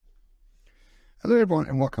Hello, everyone,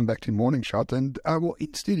 and welcome back to Morning Shot. And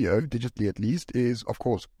in studio, digitally at least, is of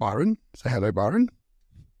course Byron. Say hello, Byron.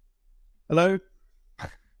 Hello.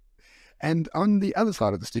 And on the other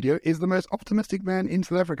side of the studio is the most optimistic man in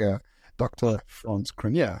South Africa, Dr. Frans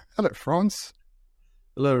Cronje. Hello, Frans.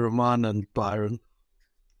 Hello, Roman and Byron.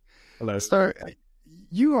 Hello. So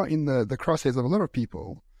you are in the crosshairs of a lot of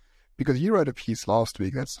people because you wrote a piece last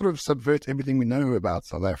week that sort of subverts everything we know about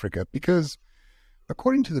South Africa because,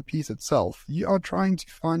 according to the piece itself, you are trying to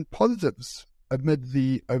find positives amid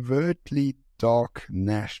the overtly dark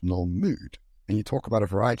national mood. And you talk about a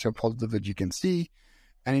variety of positives that you can see.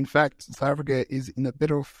 And in fact, South Africa is in a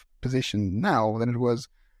better position now than it was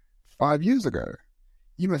 5 years ago.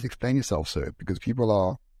 You must explain yourself, sir, because people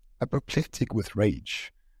are apoplectic with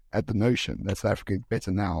rage at the notion that South Africa is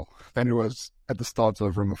better now than it was at the start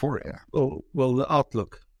of Ramaphosa. Well, the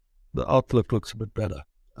outlook looks a bit better.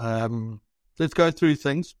 Let's go through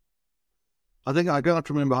things. I can't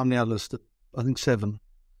remember how many I listed. I think 7.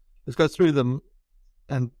 Let's go through them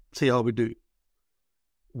and see how we do.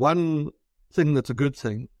 One thing that's a good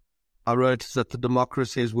thing I wrote is that the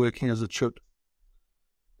democracy is working as it should.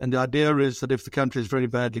 And the idea is that if the country is very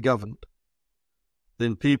badly governed,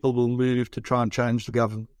 then people will move to try and change the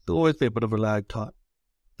government. There'll always be a bit of a lag time.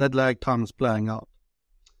 That lag time is playing out.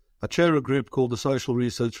 I chair a group called the Social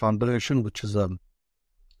Research Foundation, which is a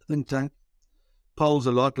think tank. Polls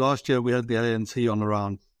a lot. Last year we had the ANC on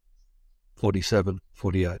around 47,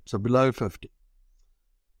 48, so below 50,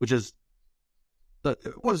 which is,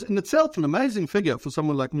 it was in itself an amazing figure for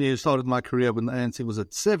someone like me who started my career when the ANC was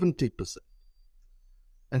at 70%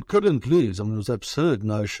 and couldn't lose. I mean, it was an absurd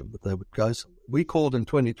notion that they would go somewhere. We called in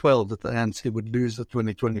 2012 that the ANC would lose the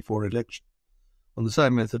 2024 election on the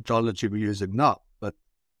same methodology we're using now. But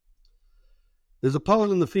there's a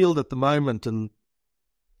poll in the field at the moment, and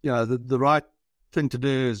the right thing to do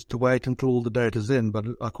is to wait until all the data's in. But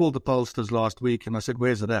I called the pollsters last week and I said,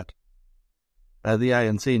 where's it at? The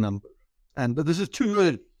ANC number. And this is too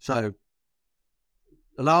early, so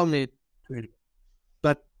allow me to.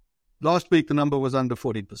 But last week the number was under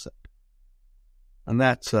 40%. And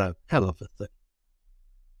that's a hell of a thing.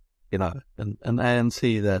 And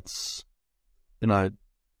ANC that's,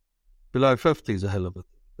 below 50 is a hell of a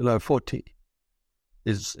thing. Below 40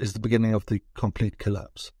 is the beginning of the complete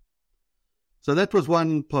collapse. So that was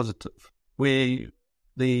one positive. Where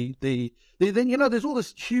there's all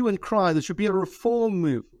this hue and cry. There should be a reform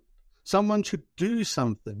movement. Someone should do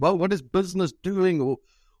something. Well, what is business doing,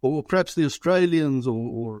 or perhaps the Australians,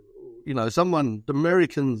 or someone, the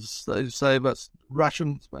Americans, they save us,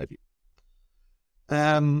 Russians maybe.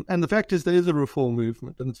 And the fact is, there is a reform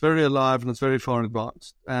movement, and it's very alive and it's very far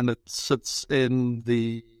advanced, and it sits in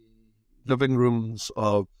the living rooms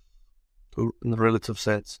of, in the relative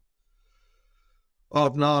sense,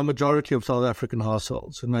 of now a majority of South African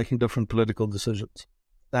households and making different political decisions.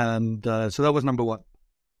 And so that was number one.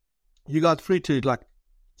 You got free to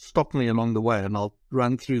stop me along the way and I'll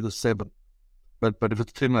run through the 7. But if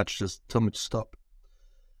it's too much, just tell me to stop.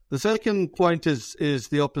 The second point is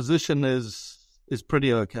the opposition is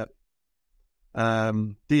pretty okay.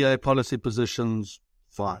 DA policy positions,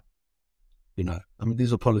 fine.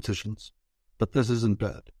 These are politicians, but this isn't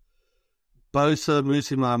bad. Bosa,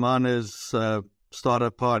 Musi Maimana's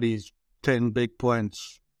startup parties, 10 big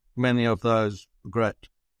points, many of those great.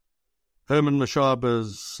 Herman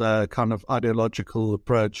Mashaba's kind of ideological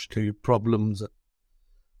approach to problems,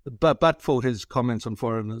 but for his comments on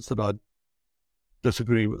foreigners that I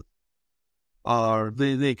disagree with,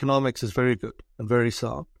 the economics is very good and very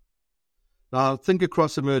sound. Now think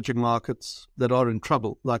across emerging markets that are in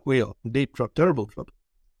trouble, like we are, in deep trouble, terrible trouble.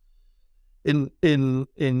 In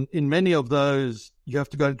many of those, you have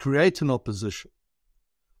to go and create an opposition.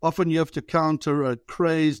 Often you have to counter a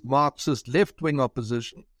crazed Marxist left-wing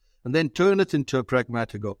opposition and then turn it into a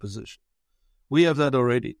pragmatic opposition. We have that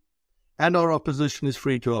already. And our opposition is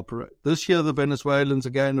free to operate. This year, the Venezuelans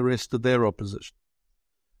again arrested their opposition.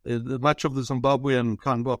 Much of the Zimbabwean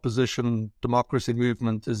kind of opposition democracy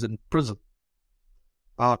movement is in prison.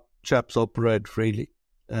 Our chaps operate freely,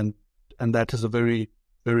 and that is a very,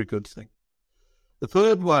 very good thing. The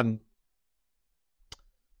third one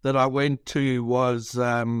that I went to was,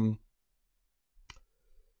 coalition.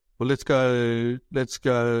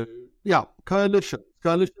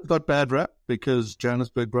 Coalition's got bad rap because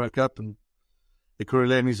Johannesburg broke up and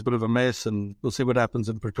Ekurhuleni's a bit of a mess, and we'll see what happens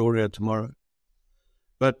in Pretoria tomorrow.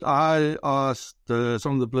 But I asked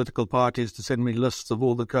some of the political parties to send me lists of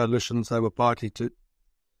all the coalitions they were party to.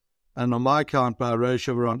 And on my count, by a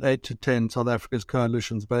ratio of around 8 to 10, South Africa's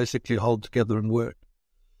coalitions basically hold together and work.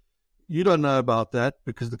 you don't know about that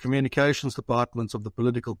because the communications departments of the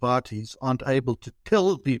political parties aren't able to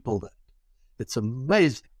tell people that. It's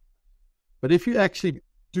amazing. But if you actually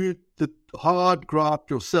do the hard graft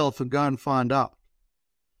yourself and go and find out,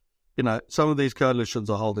 some of these coalitions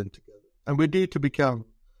are holding together. And we need to become,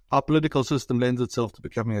 our political system lends itself to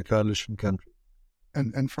becoming a coalition country.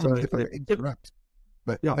 And Frans, if I interrupt,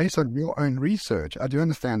 but based on your own research, I do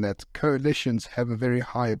understand that coalitions have a very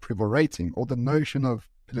high approval rating, or the notion of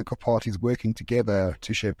political parties working together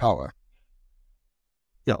to share power.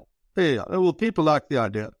 Yeah. Well, people like the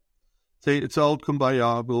idea. See, it's old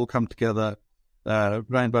kumbaya, we all come together,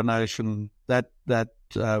 Rainbow Nation, that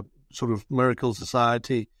sort of miracle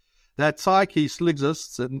society. That psyche still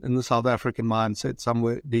exists in the South African mindset,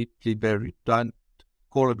 somewhere deeply buried. Don't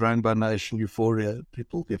call it Rainbow Nation euphoria.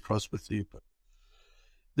 People will be cross with you. But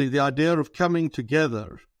the idea of coming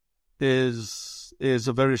together is it's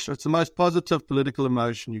the most positive political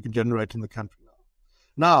emotion you can generate in the country now.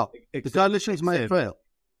 Now, the coalitions may fail.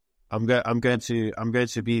 I'm going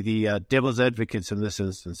to be the devil's advocate in this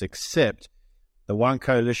instance, except the one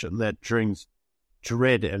coalition that brings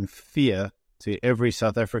dread and fear to every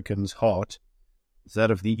South African's heart is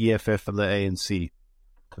that of the EFF and the ANC.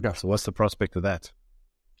 Okay. So what's the prospect of that?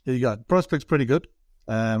 There you go. The prospect's pretty good.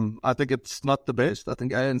 I think it's not the best. I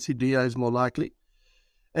think ANC-DA is more likely.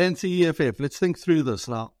 ANC-EFF, let's think through this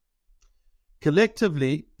now.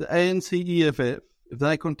 Collectively, the ANC-EFF, if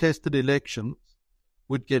they contested elections,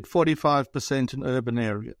 would get 45% in urban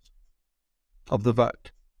areas of the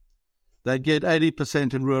vote. They'd get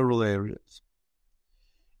 80% in rural areas.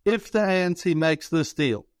 If the ANC makes this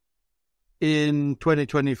deal in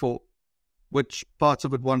 2024, which parts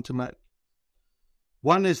of it want to make,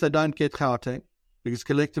 one is they don't get Gauteng, because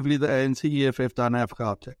collectively the ANC-EFF don't have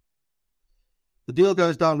Gauteng. The deal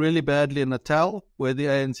goes down really badly in Natal, where the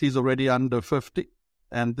ANC is already under 50,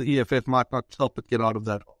 and the EFF might not help it get out of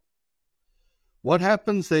that hole. What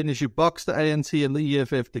happens then is you box the ANC and the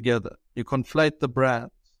EFF together. You conflate the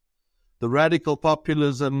brands, the radical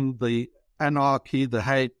populism, the anarchy, the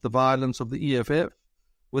hate, the violence of the EFF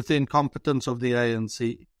with the incompetence of the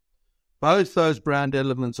ANC. Both those brand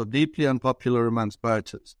elements are deeply unpopular amongst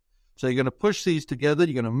voters. So you're going to push these together,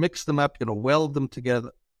 you're going to mix them up, you're going to weld them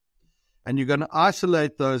together. And you're going to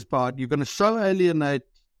isolate those parts. You're going to so alienate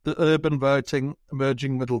the urban voting,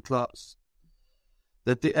 emerging middle class,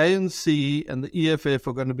 that the ANC and the EFF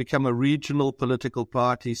are going to become a regional political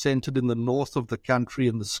party centered in the north of the country,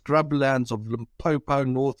 in the scrublands of Limpopo,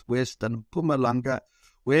 Northwest and Mpumalanga,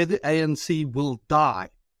 where the ANC will die,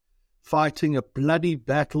 fighting a bloody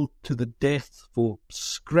battle to the death for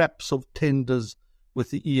scraps of tenders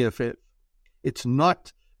with the EFF. It's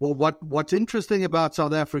not... Well, what's interesting about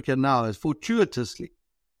South Africa now is, fortuitously,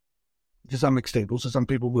 to some extent, also some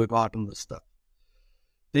people work hard on this stuff,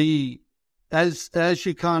 as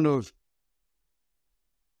you kind of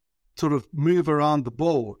sort of move around the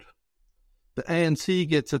board, the ANC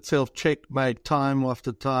gets itself checkmate time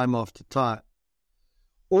after time after time.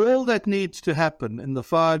 All that needs to happen in the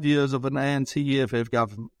 5 years of an ANC-EFF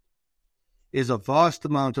government is a vast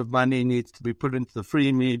amount of money needs to be put into the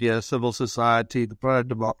free media, civil society, the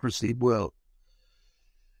pro-democracy world.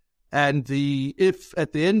 And if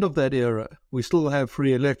at the end of that era we still have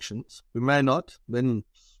free elections, we may not, then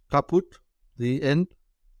kaput, the end,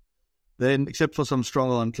 then except for some strong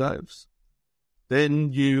enclaves,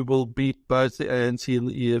 then you will beat both the ANC and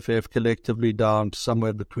the EFF collectively down to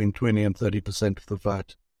somewhere between 20 and 30% of the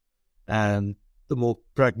vote. And the more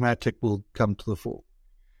pragmatic will come to the fore.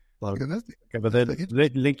 Okay, but then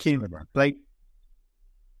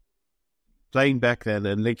playing back then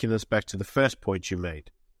and linking us back to the first point you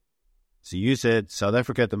made. So you said South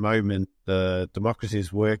Africa at the moment, the democracy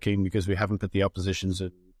is working because we haven't put the oppositions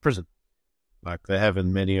in prison, like they have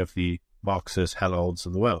in many of the Marxist hellholes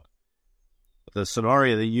in the world. The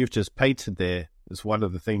scenario that you've just painted there is one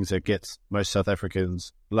of the things that gets most South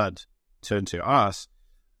Africans' blood turned to us,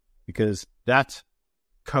 because that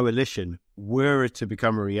coalition, were it to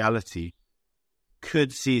become a reality,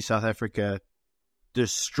 could see South Africa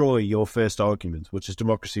destroy your first argument, which is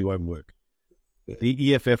democracy won't work.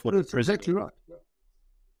 The EFF would... That's exactly right.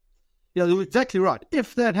 Yeah, you're exactly right.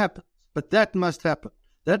 If that happens, but that must happen.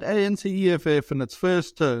 That ANC-EFF in its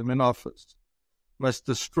first term in office must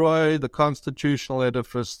destroy the constitutional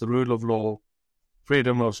edifice, the rule of law,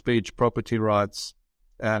 freedom of speech, property rights,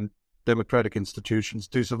 and democratic institutions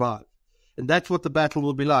to survive. And that's what the battle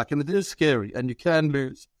will be like. And it is scary, and you can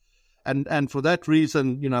lose. And for that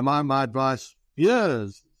reason, my advice,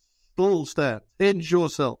 yes, still stand. Hedge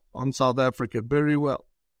yourself on South Africa very well.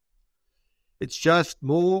 It's just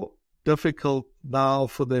more difficult now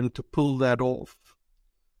for them to pull that off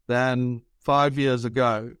than 5 years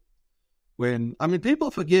ago when,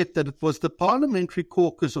 people forget that it was the parliamentary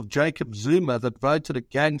caucus of Jacob Zuma that voted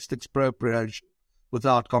against expropriation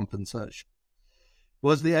without compensation. It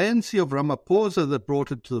was the ANC of Ramaphosa that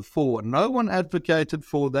brought it to the fore. No one advocated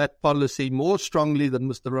for that policy more strongly than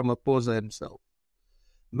Mr. Ramaphosa himself.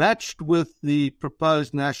 Matched with the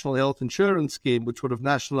proposed national health insurance scheme, which would have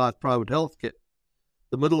nationalized private health care,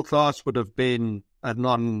 the middle class would have been a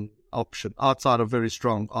non-option outside of very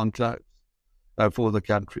strong enclaves for the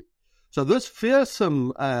country. So this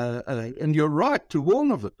fearsome, and you're right to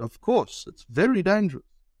warn of it, of course, it's very dangerous.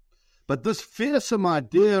 But this fearsome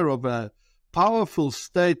idea of a powerful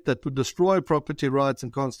state that would destroy property rights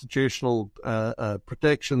and constitutional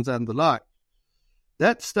protections and the like,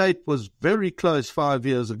 that state was very close 5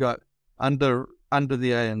 years ago under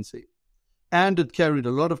the ANC. And it carried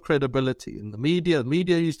a lot of credibility in the media. The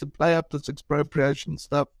media used to play up this expropriation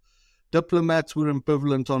stuff. Diplomats were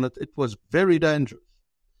ambivalent on it. It was very dangerous.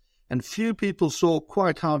 And few people saw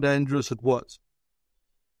quite how dangerous it was.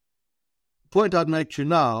 The point I'd make to you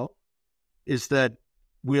now is that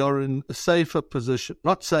we are in a safer position,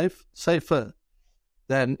 not safe, safer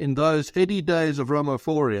than in those heady days of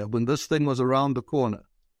Ramaphosa when this thing was around the corner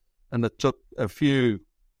and it took a few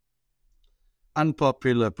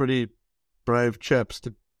unpopular, pretty brave chaps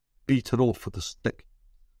to beat it off with a stick,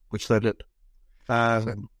 which they did.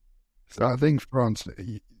 So I think, Frans,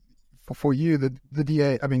 for you, the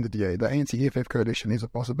ANC EFF coalition is a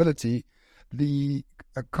possibility. The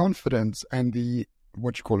confidence and the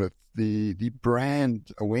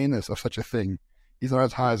brand awareness of such a thing is not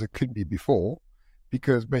as high as it could be before,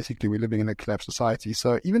 because basically we're living in a collapsed society.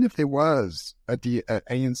 So even if there was a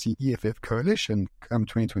ANC EFF coalition come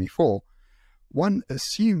 2024, one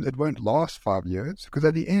assumes it won't last 5 years, because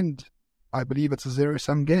at the end, I believe it's a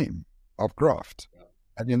zero-sum game of graft.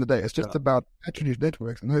 At the end of the day, it's just about patronage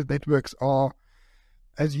networks, and those networks are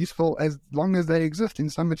as useful as long as they exist in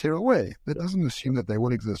some material way. That doesn't assume that they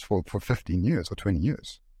will exist for 15 years or 20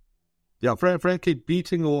 years. Yeah, frankly,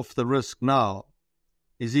 beating off the risk now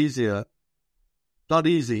is easier. Not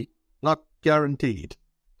easy, not guaranteed,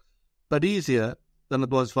 but easier than it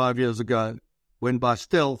was 5 years ago, when by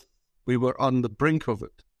stealth we were on the brink of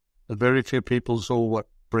it, and very few people saw what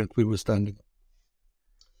brink we were standing on.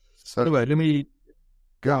 So anyway, let me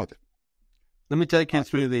take you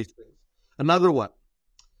through these things. Another one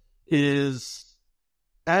is,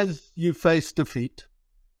 as you face defeat,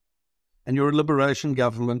 and you're a liberation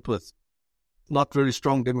government with not very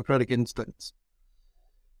strong democratic instincts,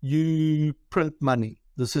 you print money.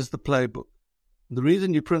 This is the playbook. The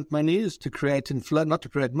reason you print money is to create not to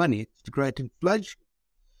create money, it's to create inflation.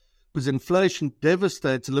 Because inflation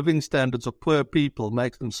devastates living standards of poor people,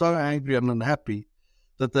 makes them so angry and unhappy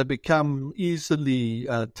that they become easily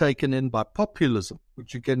taken in by populism,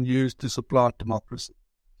 which you can use to supplant democracy.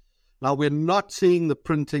 Now, we're not seeing the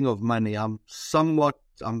printing of money. I'm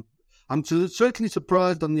certainly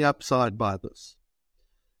surprised on the upside by this.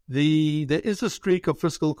 There is a streak of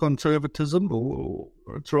fiscal conservatism, or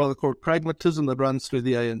it's rather called pragmatism, that runs through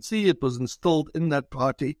the ANC. It was instilled in that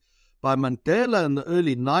party by Mandela in the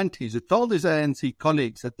early 90s, who told his ANC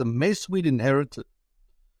colleagues that the mess we'd inherited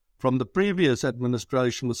from the previous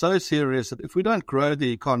administration was so serious that if we don't grow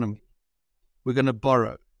the economy, we're going to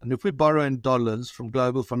borrow. And if we borrow in dollars from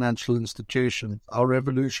global financial institutions, our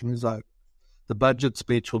revolution is over. The budget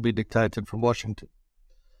speech will be dictated from Washington.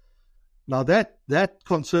 Now, that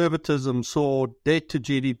conservatism saw debt to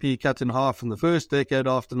GDP cut in half in the first decade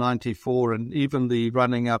after 94, and even the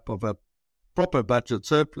running up of a proper budget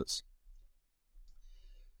surplus.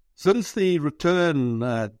 Since the return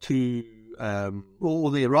or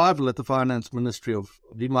the arrival at the finance ministry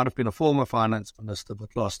he might have been a former finance minister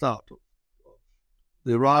but lost out,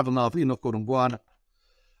 the arrival now of Enoch Godongwana,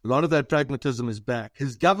 a lot of that pragmatism is back.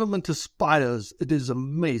 His government aspires, it is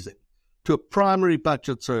amazing, to a primary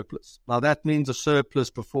budget surplus. Now, that means a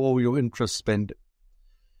surplus before your interest spending.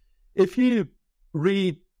 If you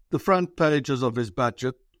read the front pages of his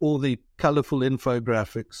budget, or the colourful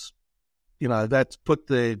infographics, that's put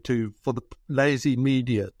there for the lazy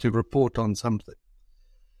media to report on something.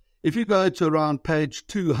 If you go to around page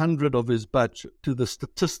 200 of his budget, to the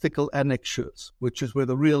statistical annexures, which is where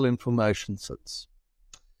the real information sits,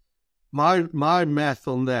 my math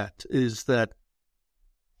on that is that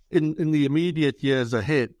in the immediate years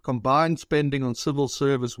ahead, combined spending on civil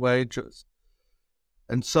service wages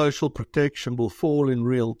and social protection will fall in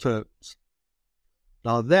real terms.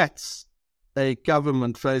 Now, that's a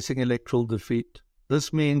government facing electoral defeat.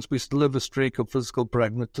 This means we still have a streak of fiscal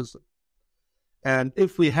pragmatism. And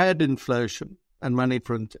if we had inflation and money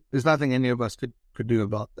printing, there's nothing any of us could do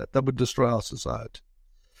about that. That would destroy our society.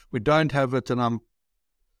 We don't have it, and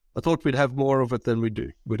I thought we'd have more of it than we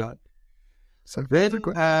do. We don't. So Then,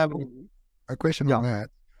 a question on that.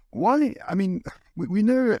 Why? I mean, we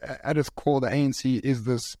know at its core the ANC is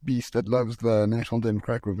this beast that loves the National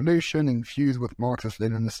Democratic Revolution, infused with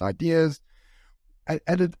Marxist-Leninist ideas. At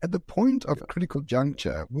the point of critical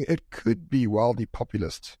juncture, where it could be wildly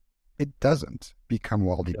populist, it doesn't become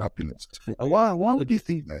wildly populist. Why would you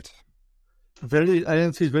think that?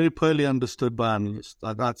 ANC is very poorly understood by analysts.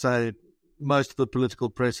 I'd say most of the political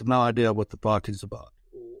press have no idea what the party's about,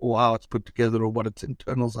 or how it's put together, or what its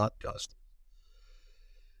internal zeitgeist.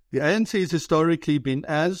 The ANC has historically been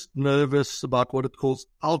as nervous about what it calls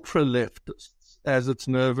ultra-leftists as it's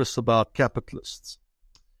nervous about capitalists.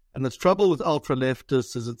 And its trouble with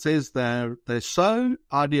ultra-leftists is it says they're so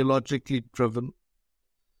ideologically driven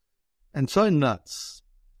and so nuts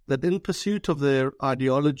that in pursuit of their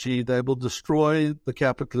ideology, they will destroy the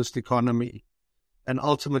capitalist economy and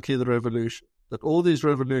ultimately the revolution. That all these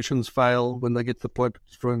revolutions fail when they get to the point of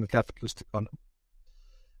destroying the capitalist economy.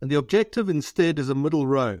 And the objective instead is a middle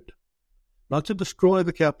road, not to destroy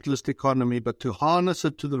the capitalist economy, but to harness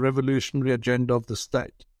it to the revolutionary agenda of the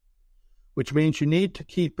state, which means you need to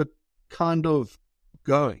keep it kind of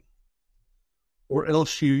going, or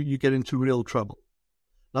else you get into real trouble.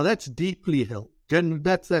 Now that's deeply held.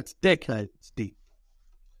 That's decades deep.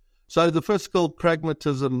 So the fiscal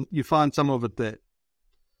pragmatism, you find some of it there.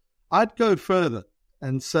 I'd go further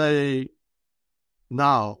and say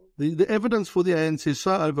now, the evidence for the ANC is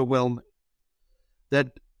so overwhelming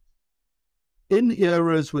that in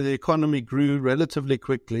eras where the economy grew relatively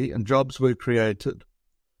quickly and jobs were created,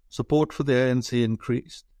 support for the ANC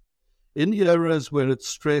increased. In eras where it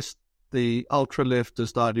stressed the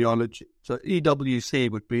ultra-leftist ideology, so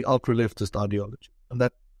EWC would be ultra-leftist ideology. And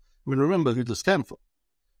that, I mean, remember who this came from.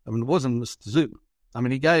 I mean, it wasn't Mr. Zuma. I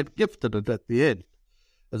mean, he gifted it at the end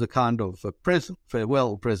as a kind of a present,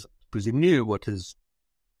 farewell present, because he knew what his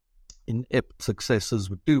inept successors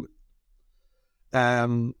would do.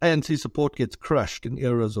 ANC support gets crushed in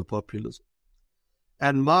eras of populism.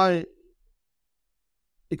 And my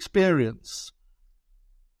experience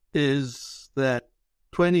is that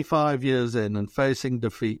 25 years in and facing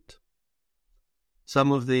defeat,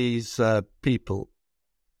 some of these people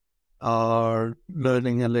are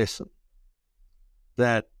learning a lesson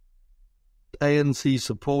that ANC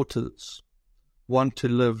supporters want to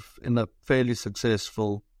live in a fairly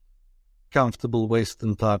successful, comfortable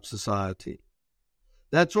Western-type society.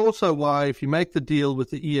 That's also why if you make the deal with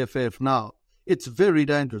the EFF now, it's very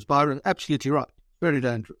dangerous. Byron, absolutely right, very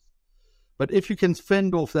dangerous. But if you can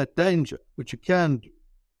fend off that danger, which you can do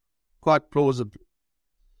quite plausibly,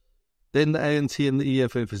 then the ANC and the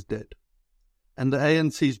EFF is dead. And the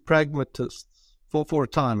ANC's pragmatists, for a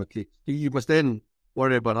time at least, you must then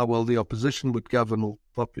worry about how well the opposition would govern or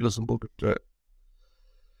populism would return.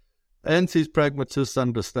 ANC's pragmatists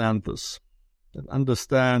understand this and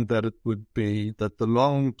understand that it would be that the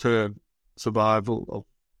long-term survival of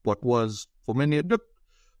what was for many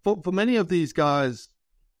of these guys,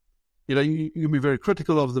 you know, you can be very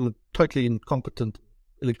critical of them, totally incompetent.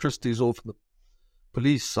 Electricity is all for the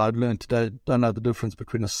police. I've learned today, don't know the difference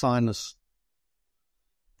between a sinus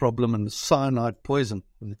problem and the cyanide poison.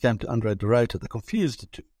 When it came to Andre de Ruyter, they confused the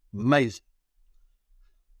two. Amazing.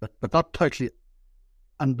 But not totally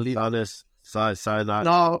unbelievable. Cyanide,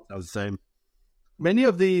 now, that was the same. Many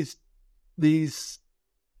of these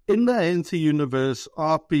in the ANC universe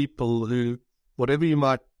are people who, whatever you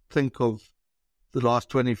might think of the last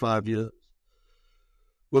 25 years,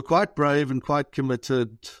 were quite brave and quite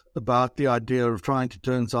committed about the idea of trying to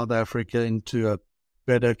turn South Africa into a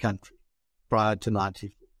better country prior to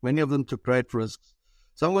 94. Many of them took great risks.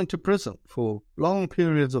 Some went to prison for long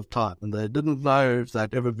periods of time, and they didn't know if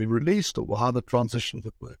they'd ever be released or how the transition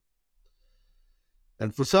would work.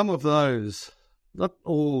 And for some of those, not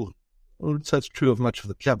all, I wouldn't say it's true of much of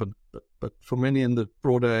the cabinet, but for many in the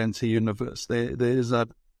broader ANC universe, there is a,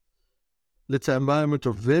 let's say, a moment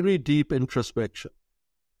of very deep introspection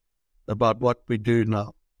about what we do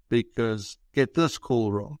now, because get this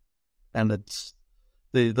call wrong, and it's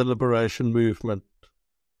the liberation movement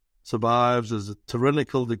survives as a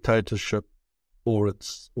tyrannical dictatorship, or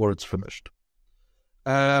it's finished.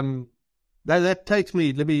 That takes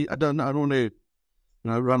me. I don't want to,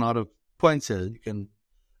 run out of points here. You can.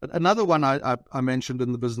 Another one I mentioned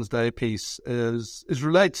in the Business Day piece is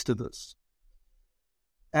relates to this,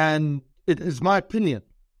 and it is my opinion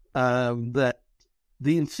that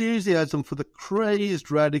the enthusiasm for the crazed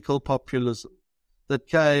radical populism that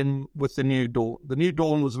came with the New Dawn. The New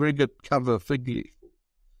Dawn was a very good cover fig leaf.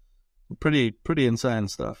 Pretty insane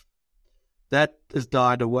stuff. That has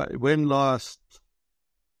died away. When last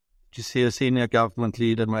you see a senior government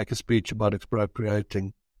leader make a speech about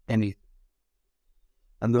expropriating anything?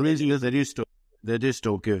 And the reason is they do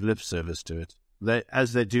still give lip service to it.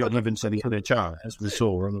 As they do even to the NHR, as we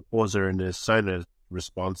saw, Ramaphosa in his Sona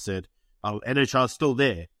response said, NHR is still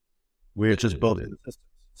there. We're just building the system.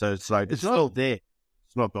 So it's like, it's still there.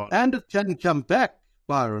 It's not gone. And it can come back,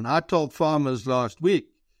 Byron. I told farmers last week,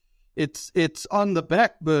 it's on the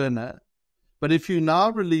back burner, but if you now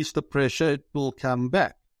release the pressure, it will come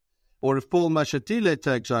back. Or if Paul Mashatile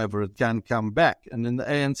takes over, it can come back. And in the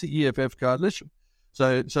ANC-EFF coalition.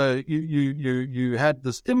 So you had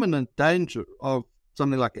this imminent danger of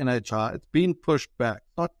something like NHR. It's been pushed back,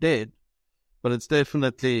 not dead, but it's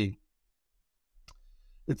definitely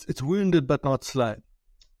it's wounded but not slain.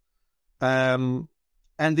 And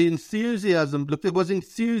the enthusiasm, look, there was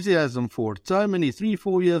enthusiasm for it. So many,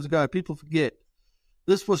 3-4 years ago, people forget.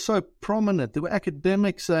 This was so prominent. There were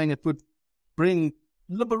academics saying it would bring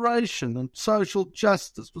liberation and social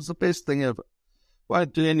justice. It was the best thing ever.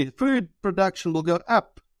 Won't do any. Food production will go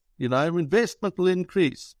up. Investment will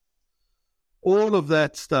increase. All of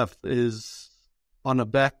that stuff is on a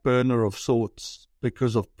back burner of sorts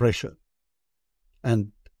because of pressure.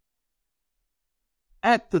 And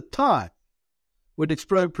at the time, when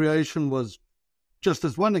expropriation was just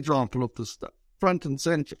as one example of this stuff, front and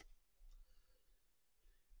center.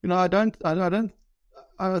 I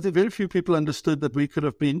think very few people understood that we could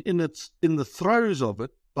have been in the throes of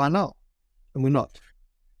it by now. And we're not.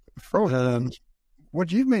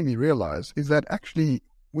 What you've made me realize is that actually,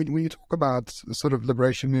 when you talk about the sort of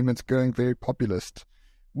liberation movements going very populist,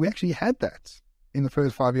 we actually had that in the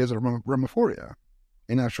first 5 years of Ramaphosa,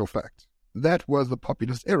 in actual fact. That was the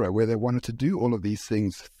populist era where they wanted to do all of these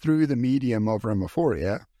things through the medium of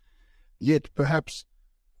Ramaphosa, yet perhaps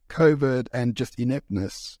COVID and just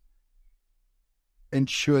ineptness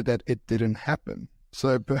ensured that it didn't happen.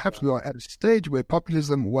 So perhaps we are at a stage where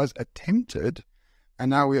populism was attempted, and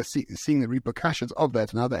now we are seeing the repercussions of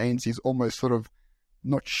that. Now the ANC is almost sort of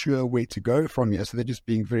not sure where to go from here, so they're just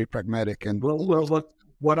being very pragmatic. And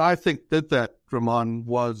what I think did that, Ramon,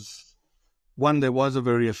 was, one, there was a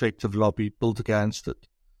very effective lobby built against it.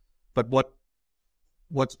 But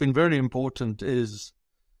what's been very important is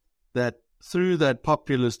that through that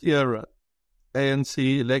populist era,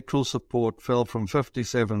 ANC electoral support fell from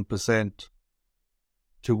 57%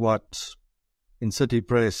 to what in City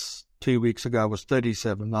Press 2 weeks ago was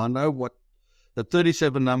 37. Now I know what the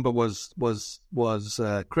 37 number was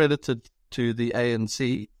credited to the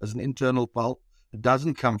ANC as an internal poll. It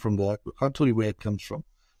doesn't come from there. I can't tell you where it comes from.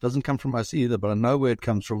 It doesn't come from us either, but I know where it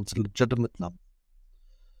comes from. It's a legitimate number.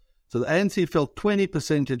 So the ANC fell 20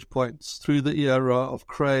 percentage points through the era of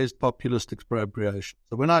crazed populist expropriation.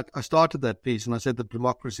 So when I started that piece and I said that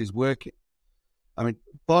democracy is working, I mean,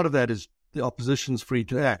 part of that is the opposition's free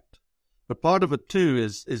to act. But part of it too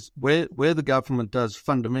is where the government does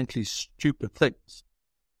fundamentally stupid things,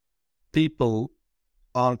 people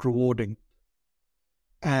aren't rewarding.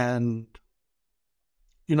 And,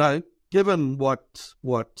 given what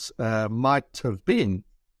might have been,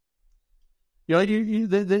 there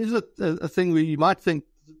is a thing where you might think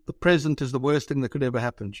the present is the worst thing that could ever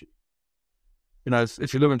happen to you.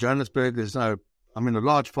 If you live in Johannesburg, there's no, in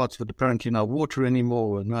large parts of it, apparently no water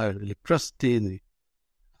anymore, no electricity,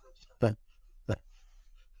 the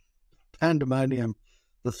pandemonium,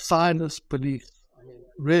 the sinus police.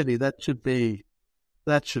 Really, that should be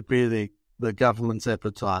the government's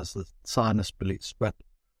advertise, the sinus police. But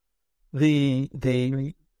the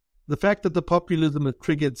fact that the populism had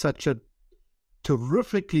triggered such a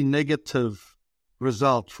terrifically negative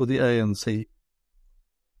result for the ANC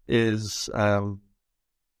is a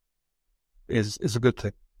good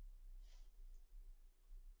thing.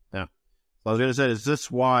 Yeah. I was going to say, is this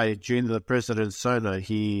why during the president's Sona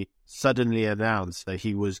he suddenly announced that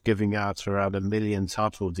he was giving out around 1 million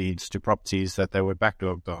title deeds to properties that they were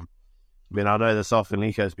backlogged on? I know the South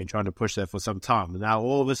Africa has been trying to push that for some time. And now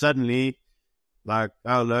all of a sudden, lo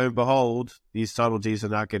and behold, these title deeds are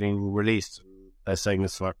now getting released. They're saying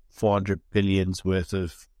it's like 400 billions worth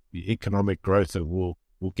of economic growth that will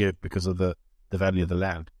give because of the value of the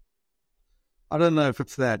land. I don't know if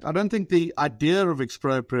it's that. I don't think the idea of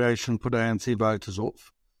expropriation put ANC voters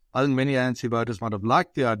off. I think many ANC voters might have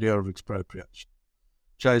liked the idea of expropriation,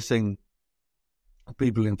 chasing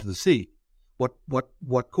people into the sea.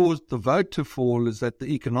 What caused the vote to fall is that the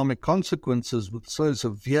economic consequences were so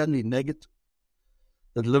severely negative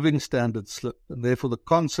that living standards slipped, and therefore the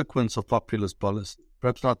consequence of populist policy,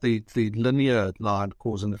 perhaps not the linear line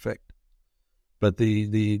cause and effect, but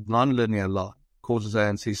the non-linear line causes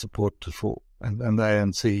ANC support to fall, and the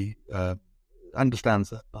ANC understands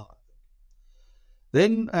that now.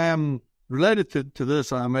 Then, related to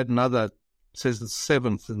this, I made another, says the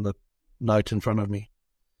seventh in the note in front of me,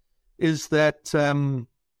 is that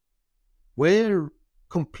where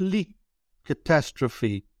complete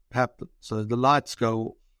catastrophe happens, so the lights go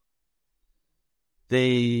off,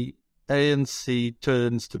 the ANC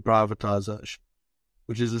turns to privatization,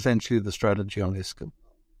 which is essentially the strategy on Eskom.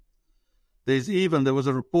 There was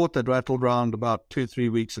a report that rattled around about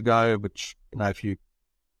 2-3 weeks ago, which, if you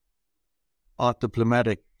aren't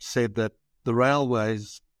diplomatic, said that the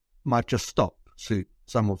railways might just stop soon,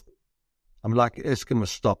 some of them. Like Eskom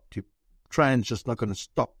has stopped. Trains just not going to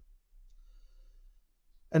stop.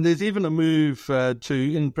 And there's even a move to,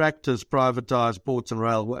 in practice, privatize ports and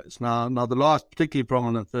railways. Now, the last particularly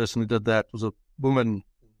prominent person who did that was a woman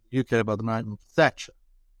in the UK by the name of Thatcher,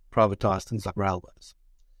 privatized things like railways.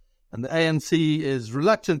 And the ANC is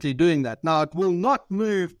reluctantly doing that. Now, it will not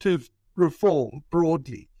move to reform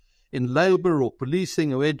broadly in labour or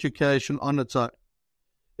policing or education on its own.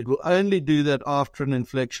 It will only do that after an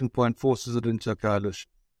inflection point forces it into a coalition.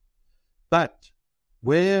 But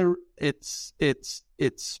where it's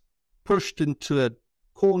pushed into a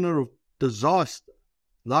corner of disaster,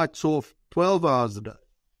 lights off 12 hours a day,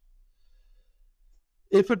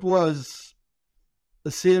 if it was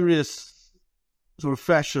a serious sort of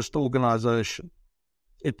fascist organization,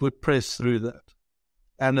 it would press through that.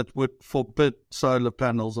 And it would forbid solar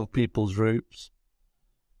panels on people's roofs,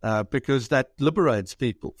 because that liberates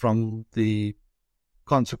people from the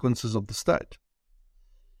consequences of the state.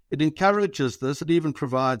 It encourages this. It even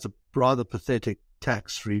provides a rather pathetic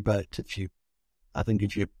tax rebate. If you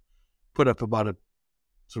put up about a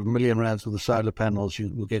sort of R1 million worth of solar panels,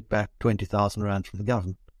 you will get back 20,000 rand from the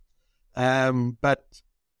government. But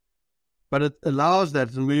it allows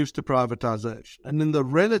that and moves to privatization. And in the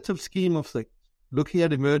relative scheme of things, looking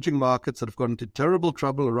at emerging markets that have got into terrible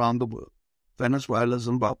trouble around the world, Venezuela,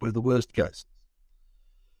 Zimbabwe, the worst cases,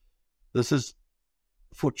 this is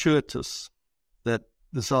fortuitous that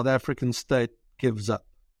the South African state gives up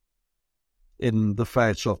in the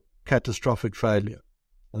face of catastrophic failure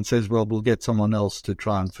and says, well, we'll get someone else to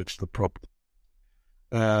try and fix the problem.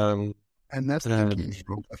 And that's the key,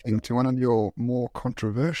 I think, to one of your more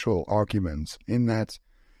controversial arguments, in that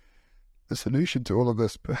the solution to all of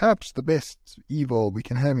this, perhaps the best evil we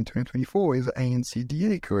can have in 2024, is the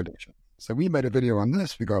ANC-DA coalition. So we made a video on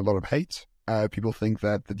this. We got a lot of hate. People think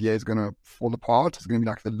that the DA is going to fall apart. It's going to be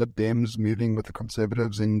like the Lib Dems moving with the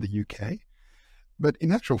Conservatives in the UK. But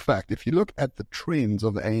in actual fact, if you look at the trends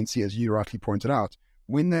of the ANC, as you rightly pointed out,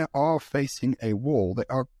 when they are facing a wall, they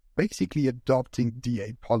are basically adopting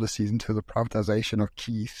DA policies into the privatization of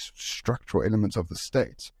key structural elements of the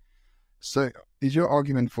state. So is your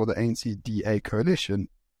argument for the ANC-DA coalition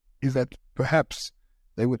is that perhaps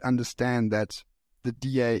they would understand that the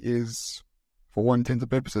DA is, for all intents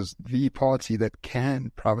and purposes, the party that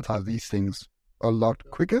can privatize these things a lot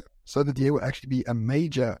quicker? So the DA will actually be a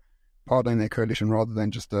major partner in their coalition rather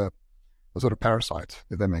than just a sort of parasite,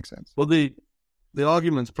 if that makes sense. Well, the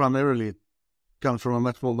arguments primarily come from a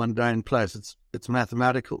much more mundane place. It's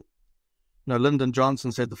mathematical. Lyndon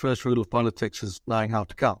Johnson said the first rule of politics is knowing how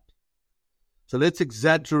to count. So let's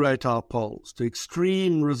exaggerate our polls to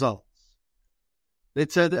extreme results.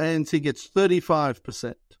 Let's say the ANC gets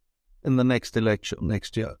 35% in the next election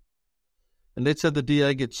next year. And let's say the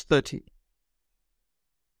DA gets 30%.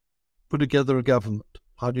 Put together a government.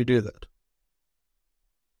 How do you do that?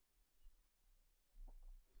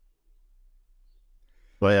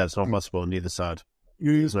 Well, yeah, it's not possible on either side.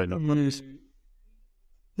 Do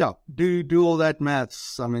all that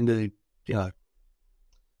maths.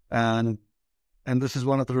 And this is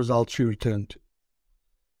one of the results you return to.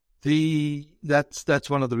 That's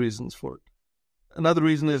one of the reasons for it. Another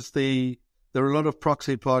reason is there are a lot of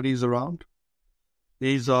proxy parties around.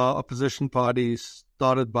 These are opposition parties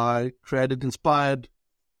created, inspired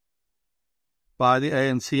by the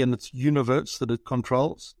ANC and its universe that it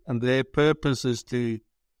controls. And their purpose is to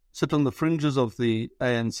sit on the fringes of the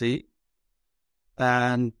ANC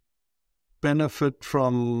and benefit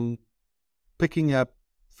from picking up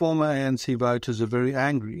former ANC voters who are very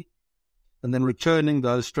angry and then returning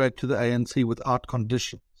those straight to the ANC without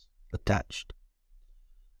conditions attached.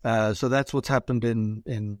 So that's what's happened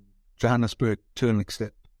in Johannesburg to an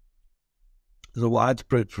extent. There's a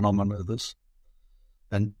widespread phenomenon of this,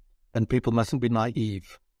 and people mustn't be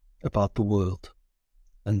naive about the world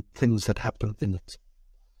and things that happen in it.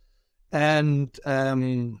 And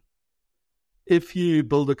if you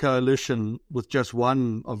build a coalition with just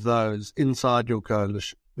one of those inside your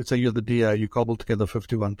coalition, let's say you're the DA, you cobble together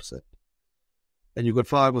 51%, and you've got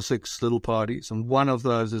 5 or 6 little parties, and one of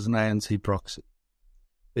those is an ANC proxy.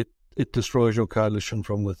 it destroys your coalition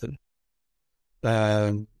from within.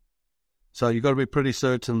 So you've got to be pretty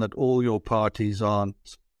certain that all your parties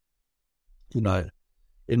aren't, in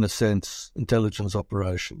a sense, intelligence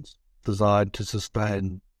operations designed to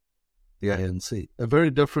sustain the ANC. A very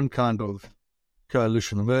different kind of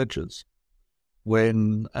coalition emerges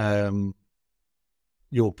when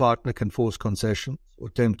your partner can force concessions or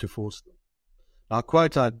attempt to force them. Now,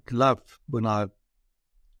 quote I'd love when there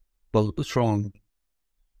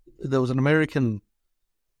was an American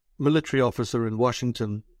military officer in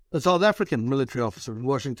Washington, a South African military officer in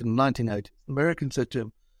Washington in 1980. The American said to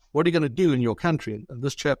him, "What are you going to do in your country?" And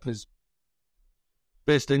this chap, in his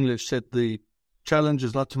best English, said, "The challenge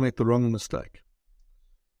is not to make the wrong mistake."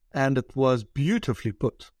 And it was beautifully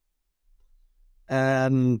put.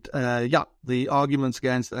 And, the arguments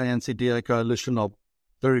against the ANC-DA coalition are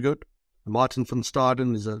very good. Martin van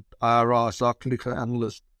Staden is an IRR Sachliche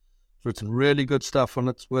analyst, written really good stuff on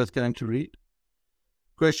it. It's worth going to read.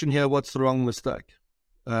 Question here, what's the wrong mistake?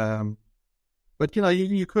 But,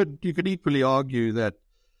 you could equally argue that,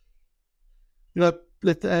 let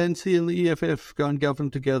the ANC and the EFF go and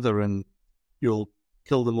govern together and you'll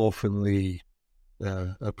kill them off in the,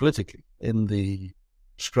 politically, in the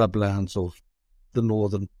scrublands of the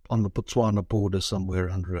northern, on the Botswana border somewhere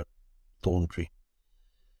under a thorn tree.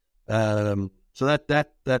 So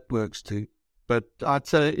that works too. But I'd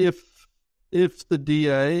say if the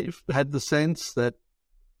DA had the sense that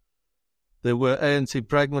there were ANC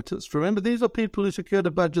pragmatists, remember, these are people who secured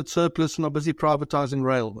a budget surplus and are busy privatizing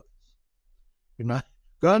railways.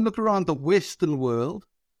 Go and look around the Western world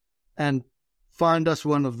and find us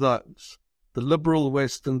one of those, the liberal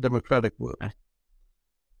Western democratic world,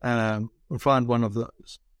 and find one of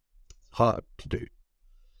those. Hard to do.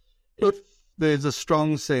 If there's a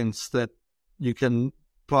strong sense that you can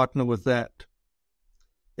partner with that,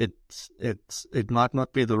 it might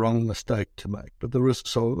not be the wrong mistake to make, but the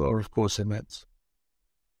risks are of course immense.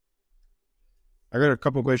 I got a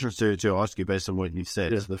couple of questions to ask you based on what you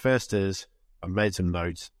said. Yeah. The first is, I made some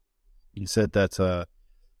notes. You said that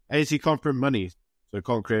ANC can't print money, so it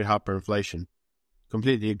can't create hyperinflation.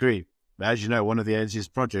 Completely agree. But as you know, one of the ANC's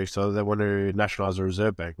projects, so they want to nationalise a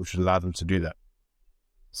reserve bank, which would allow them to do that.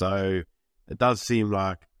 So it does seem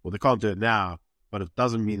like, well, they can't do it now, but it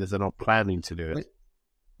doesn't mean that they're not planning to do it.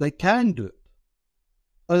 They can do it.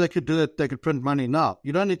 Or they could do it, they could print money now.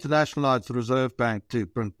 You don't need to nationalise the reserve bank to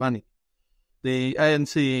print money. The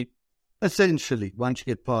ANC, essentially, once you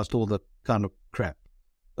get past all the kind of crap,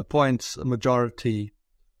 appoints a majority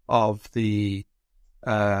of the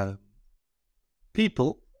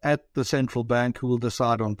people at the central bank who will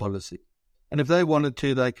decide on policy. And if they wanted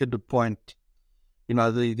to, they could appoint,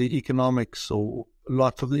 the economics or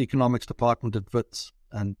lots of the economics department at WITS,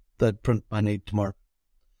 and they'd print money tomorrow.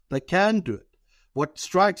 They can do it. What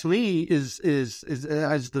strikes me is as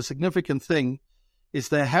the significant thing is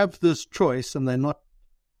they have this choice and they're not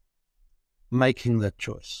making that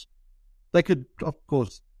choice. They could, of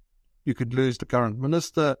course, you could lose the current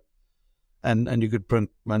minister and you could print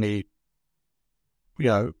money,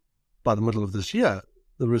 by the middle of this year.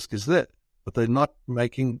 The risk is there. But they're not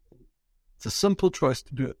making, it's a simple choice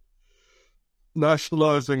to do it.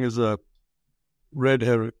 Nationalising is a red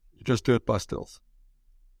herring. You just do it by stealth.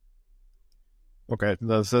 Okay.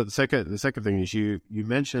 So the second thing is you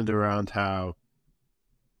mentioned around how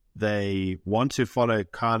they want to follow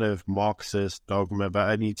kind of Marxist dogma, but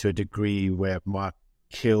only to a degree where it might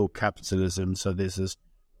kill capitalism. So there's this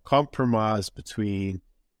compromise between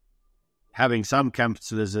having some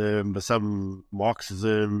capitalism, but some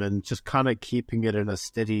Marxism, and just kind of keeping it in a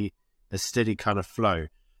steady kind of flow.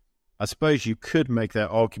 I suppose you could make that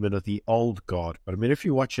argument of the old guard, but I mean, if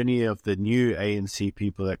you watch any of the new ANC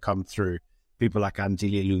people that come through, people like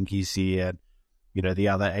Andile Lungisi and, the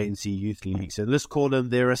other ANC youth leagues, and let's call them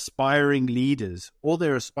their aspiring leaders. All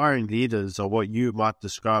their aspiring leaders are what you might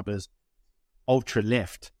describe as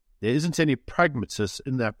ultra-left. There isn't any pragmatists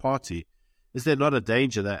in that party. Is there not a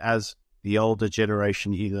danger that as the older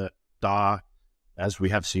generation either die, as we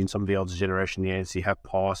have seen some of the older generation in the ANC have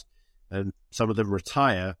passed, and some of them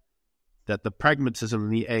retire, that the pragmatism in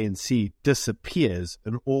the ANC disappears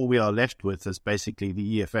and all we are left with is basically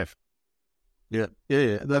the EFF? Yeah,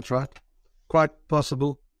 that's right. Quite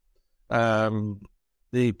possible.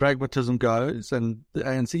 The pragmatism goes and the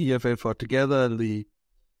ANC EFF are together.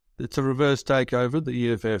 It's a reverse takeover.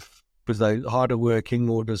 The EFF, because they're harder working,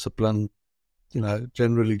 more disciplined,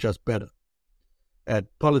 generally just better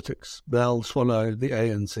at politics. They'll swallow the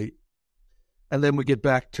ANC. And then we get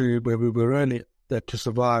back to where we were earlier, that to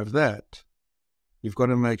survive that, you've got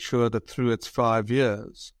to make sure that through its 5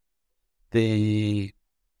 years,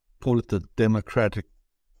 call it the democratic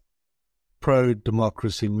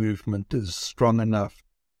pro-democracy movement is strong enough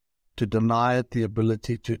to deny it the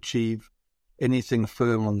ability to achieve anything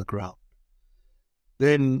firm on the ground,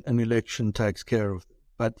 then an election takes care of them.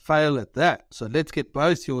 But fail at that. So let's get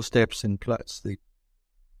both your steps in place. The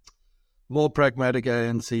more pragmatic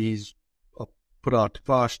ANCs are put out to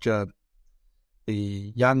pasture.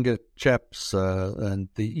 The younger chaps and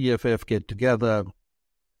the EFF get together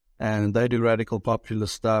and they do radical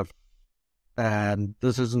populist stuff. And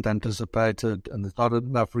this isn't anticipated, and there's not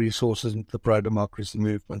enough resources into the pro-democracy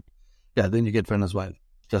movement. Yeah, then you get Venezuela,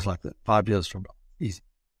 just like that, 5 years from now. Easy.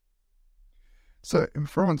 So, in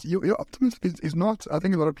France, your optimism is not, I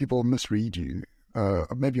think a lot of people misread you,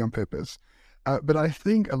 maybe on purpose. But I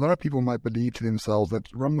think a lot of people might believe to themselves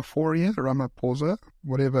that Ramaphosa,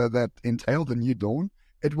 whatever that entailed, the New Dawn,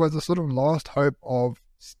 it was a sort of last hope of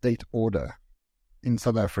state order in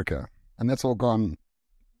South Africa. And that's all gone,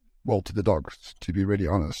 well, to the dogs, to be really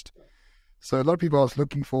honest. So a lot of people are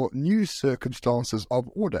looking for new circumstances of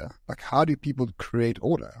order. Like, how do people create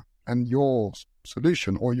order? And your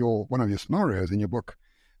solution, or one of your scenarios in your book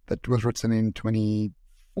that was written in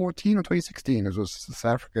 2014 or 2016, it was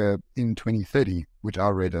South Africa in 2030, which I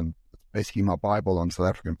read, and it's basically my Bible on South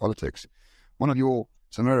African politics. One of your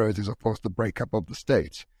scenarios is, of course, the breakup of the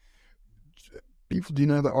state. People do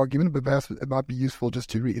know the argument, but perhaps it might be useful just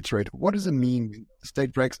to reiterate, what does it mean when the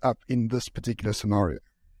state breaks up in this particular scenario?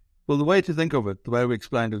 Well, the way to think of it, the way we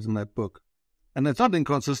explained it in that book, and it's not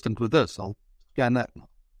inconsistent with this, I'll scan that now.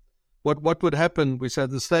 What would happen, we said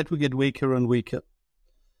the state would get weaker and weaker,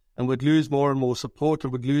 and would lose more and more support,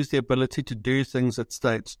 and would lose the ability to do things that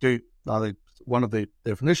states do. Now, one of the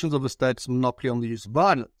definitions of a state is monopoly on the use of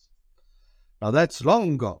violence. Now, that's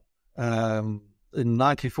long gone. In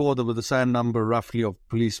 94, there were the same number, roughly, of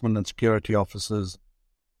policemen and security officers.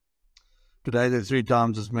 Today, there are 3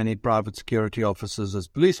 times as many private security officers as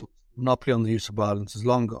policemen. Monopoly on the use of violence is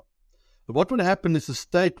long gone. But what would happen is the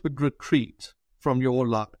state would retreat from your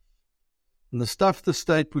life. And the stuff the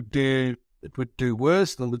state would do, it would do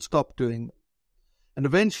worse and would stop doing it. And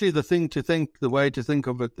eventually, the way to think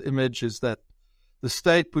of it, the image is that the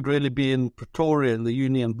state would really be in Pretoria, in the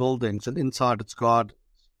union buildings and inside its gardens.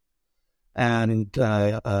 And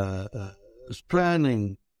it's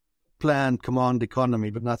planned command economy,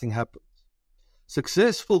 but nothing happens.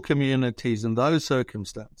 Successful communities in those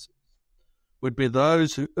circumstances would be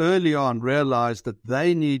those who early on realized that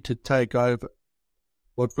they need to take over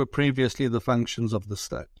what were previously the functions of the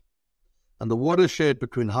state. And the watershed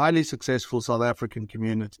between highly successful South African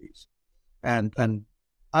communities and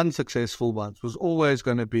unsuccessful ones was always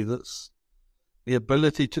going to be this: the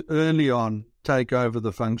ability to early on take over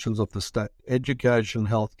the functions of the state: education,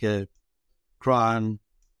 healthcare, crime,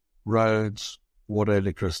 roads, water,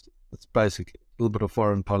 electricity. It's basically a little bit of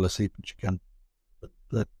foreign policy, but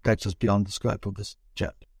that takes us beyond the scope of this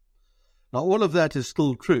chat. Now, all of that is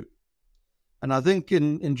still true. And I think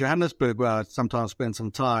in Johannesburg, where I sometimes spend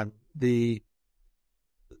some time, the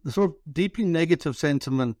sort of deeply negative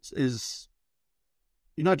sentiment is,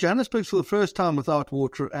 Johannesburg's for the first time without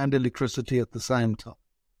water and electricity at the same time.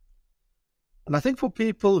 And I think for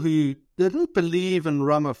people who didn't believe in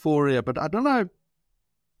Ramaphosa, but I don't know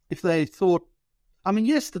if they thought,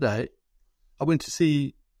 yesterday I went to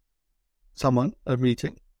see a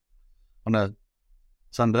meeting on a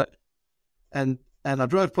Sunday, and I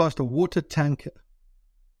drove past a water tanker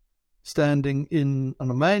standing on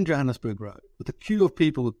a main Johannesburg road with a queue of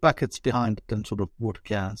people with buckets behind it and sort of water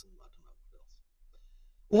cans. And I don't know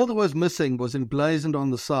what else. All that was missing was emblazoned on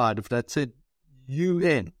the side, if that said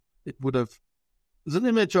UN, it would have, there's an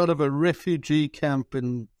image out of a refugee camp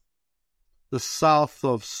in the south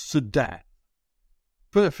of Sudan.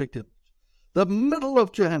 Perfect image. The middle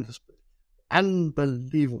of Johannesburg.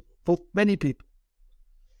 Unbelievable for many people.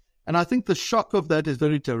 And I think the shock of that is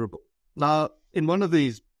very terrible. Now, in one of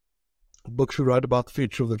these books we wrote about the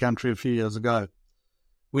future of the country a few years ago,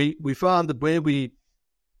 we found that where we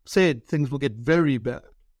said things will get very bad.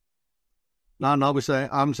 Now I'm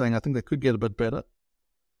saying I think they could get a bit better.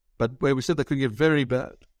 But where we said they could get very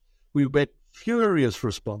bad, we met furious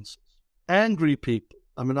responses. Angry people.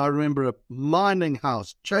 I remember a mining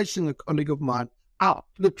house chasing a colleague of mine out,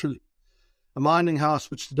 literally. A mining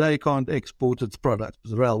house which today can't export its products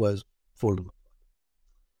because the railways fallen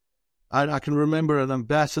apart. I can remember an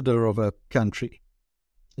ambassador of a country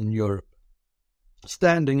in Europe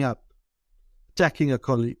standing up, attacking a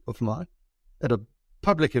colleague of mine at a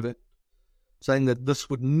public event, saying that this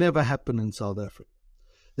would never happen in South Africa.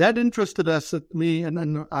 That interested us, me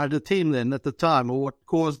and I had a team then at the time, or what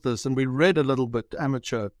caused this, and we read a little bit,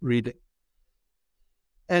 amateur reading.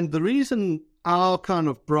 And the reason our kind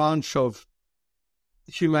of branch of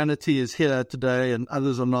humanity is here today and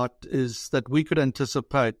others are not is that we could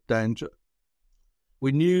anticipate danger.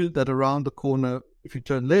 We knew that around the corner, if you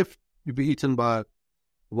turn left, you'd be eaten by a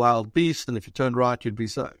wild beast, and if you turn right, you'd be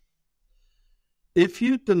safe. If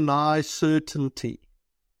you deny certainty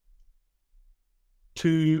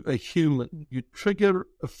to a human, you trigger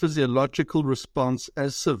a physiological response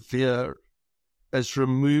as severe as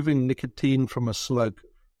removing nicotine from a smoker.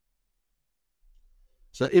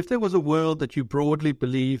 So if there was a world that you broadly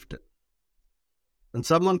believed in, and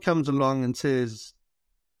someone comes along and says,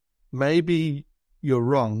 maybe you're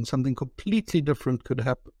wrong, something completely different could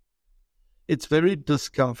happen, it's very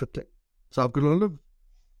discomforting. So I've got a lot of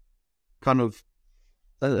kind of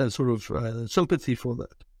sympathy for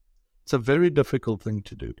that. It's a very difficult thing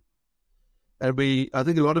to do. And I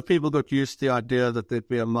think a lot of people got used to the idea that there'd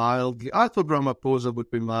be I thought Ramaphosa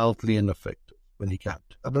would be mildly ineffective when he came.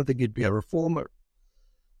 I don't think he'd be a reformer.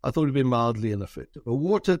 I thought he'd be mildly ineffective. A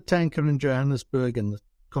water tanker in Johannesburg and the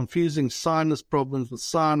confusing sinus problems with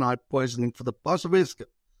cyanide poisoning for the boss of Eskom.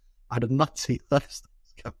 I did not see those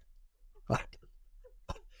things coming.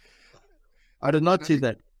 I did not see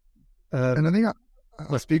that. And I think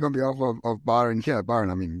I speak on behalf of Byron here. Byron,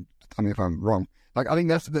 I mean, tell me if I'm wrong. Like, I think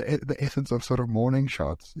that's the essence of sort of morning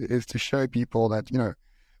shots, is to show people that,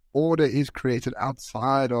 order is created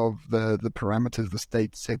outside of the parameters the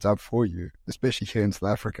state sets up for you, especially here in South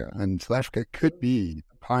Africa. And South Africa could be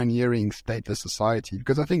a pioneering stateless society,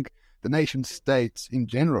 because I think the nation state in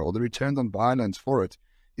general, the returns on violence for it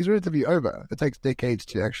is relatively over. It takes decades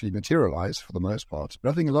to actually materialize for the most part. But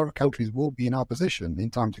I think a lot of countries will be in our position in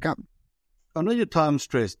time to come. I know you're time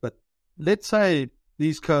stressed, but let's say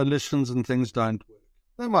these coalitions and things don't work.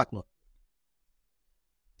 They might not.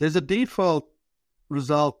 There's a default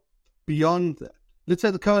result beyond that. Let's say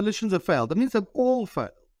the coalitions have failed. That means they've all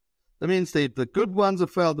failed. That means the good ones have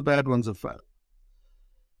failed, the bad ones have failed.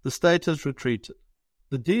 The state has retreated.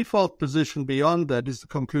 The default position beyond that is the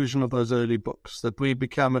conclusion of those early books, that we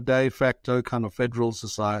become a de facto kind of federal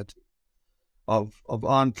society of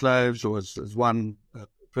enclaves, or as one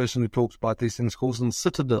person who talks about these things calls them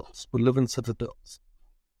citadels. We live in citadels,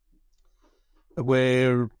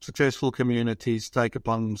 where successful communities take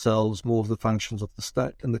upon themselves more of the functions of the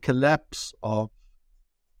state. And the collapse of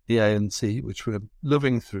the ANC, which we're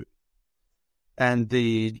living through, and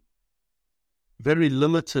the very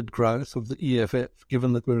limited growth of the EFF,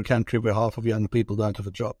 given that we're a country where half of young people don't have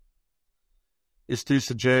a job, is to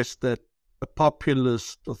suggest that a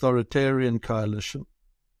populist authoritarian coalition,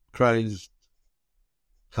 crazed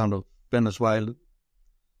kind of Venezuelan,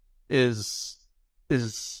 is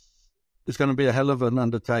going to be a hell of an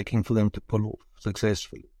undertaking for them to pull off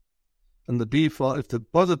successfully. And the default, if the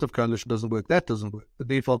positive coalition doesn't work, that doesn't work. The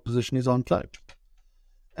default position is enclave.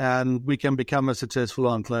 And we can become a successful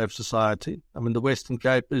enclave society. I mean, the Western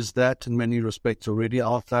Cape is that in many respects already.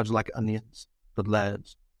 Enclaves like onions, but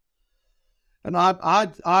layers. And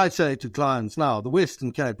I say to clients now, the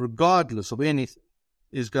Western Cape, regardless of anything,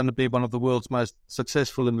 is going to be one of the world's most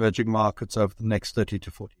successful emerging markets over the next 30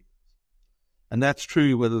 to 40 years. And that's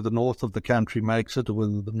true whether the north of the country makes it or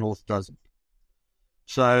whether the north doesn't.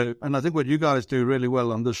 So, and I think what you guys do really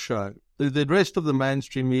well on this show, the rest of the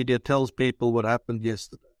mainstream media tells people what happened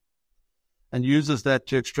yesterday and uses that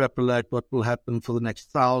to extrapolate what will happen for the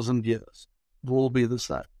next 1,000 years. It will all be the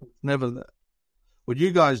same. It's never that. What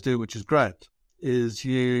you guys do, which is great, is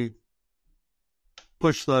you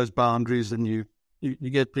push those boundaries and you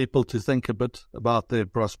get people to think a bit about their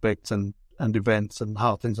prospects and events and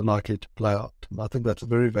how things are likely to play out. And I think that's a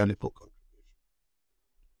very valuable contribution.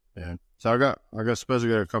 Yeah. So I suppose I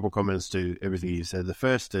got a couple of comments to everything you said. The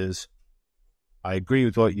first is, I agree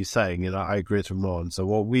with what you're saying, and I agree with Ramon. So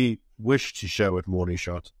what we wish to show at Morning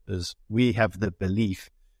Shot is we have the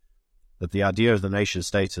belief that the idea of the nation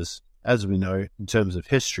state is, as we know, in terms of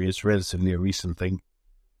history, it's relatively a recent thing.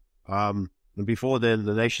 And before then,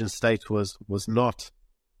 the nation state was not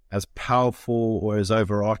as powerful or as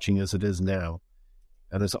overarching as it is now.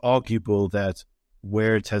 And it's arguable that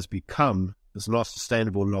where it has become is not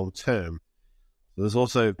sustainable long term. This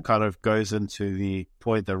also kind of goes into the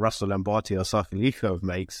point that Russell Lambati or Sakalikhov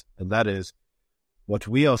makes, and that is what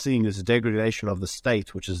we are seeing is a degradation of the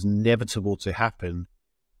state, which is inevitable to happen.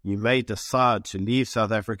 You may decide to leave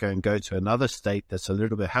South Africa and go to another state that's a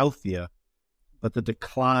little bit healthier, but the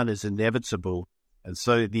decline is inevitable. And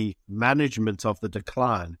so the management of the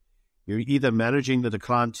decline, you're either managing the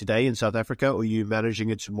decline today in South Africa or you're managing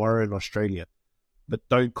it tomorrow in Australia. But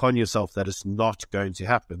don't con yourself that it's not going to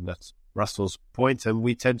happen. That's Russell's point, and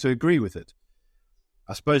we tend to agree with it.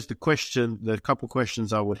 I suppose the couple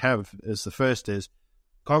questions I would have is, the first is,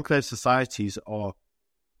 conclave societies are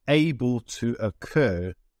able to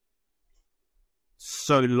occur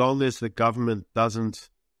so long as the government doesn't,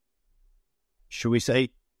 should we say,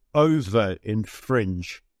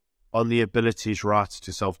 over-infringe on the ability's rights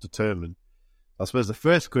to self-determine. I suppose the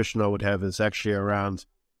first question I would have is actually around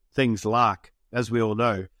things like, as we all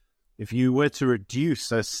know, if you were to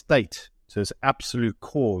reduce a state to its absolute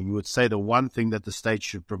core, you would say the one thing that the state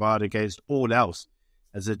should provide against all else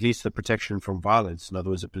is at least the protection from violence, in other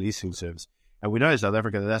words, a policing service. And we know in South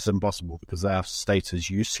Africa that that's impossible because our state is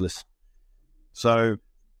useless. So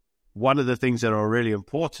one of the things that are really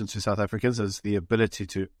important to South Africans is the ability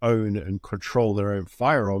to own and control their own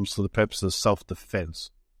firearms for the purpose of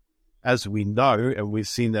self-defense. As we know, and we've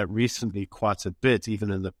seen that recently quite a bit, even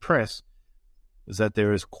in the press, is that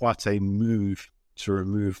there is quite a move to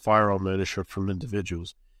remove firearm ownership from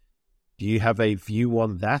individuals. Do you have a view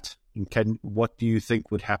on that? And what do you think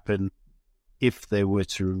would happen if they were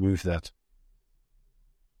to remove that?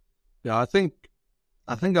 Yeah, I think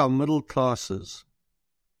our middle classes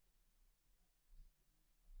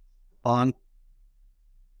aren't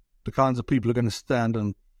the kinds of people who are going to stand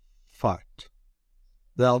and fight.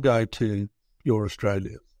 They'll go to your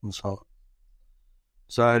Australia and so on.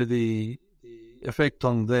 So the effect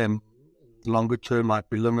on them longer term might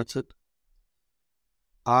be limited.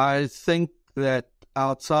 I think that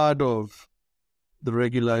outside of the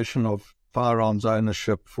regulation of firearms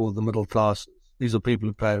ownership for the middle classes, these are people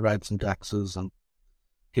who pay rates and taxes and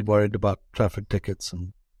get worried about traffic tickets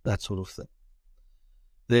and that sort of thing.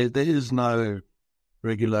 There is no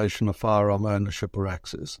regulation of firearm ownership or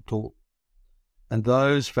access at all. And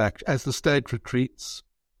those facts, as the state retreats,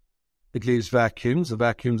 it leaves vacuums. The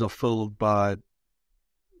vacuums are filled by,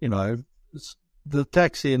 the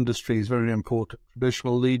taxi industry is very important.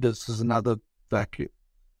 Traditional leaders is another vacuum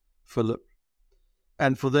filler.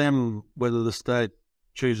 And for them, whether the state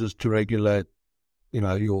chooses to regulate,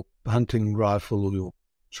 your hunting rifle or your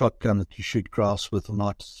shotgun that you shoot grass with or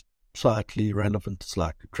not, is slightly irrelevant. It's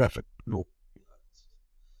like a traffic law.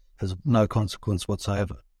 Has no consequence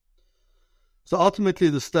whatsoever. So ultimately,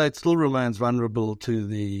 the state still remains vulnerable to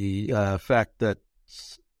the fact that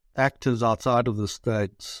actors outside of the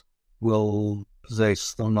state will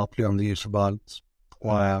possess the monopoly on the use of violence.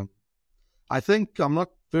 I think I'm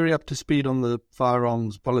not very up to speed on the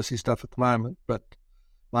firearms policy stuff at the moment, but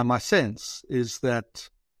my sense is that,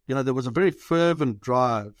 there was a very fervent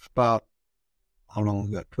drive about, how long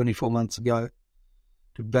ago, 24 months ago,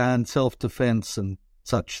 to ban self-defense and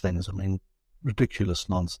such things. I mean, ridiculous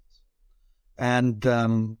nonsense. And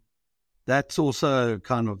that's also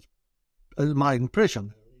kind of my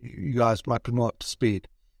impression. You guys might be more up to speed.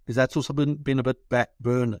 Is that's also been a bit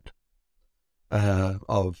backburnered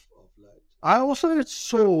of late. I also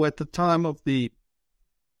saw at the time of the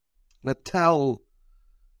Natal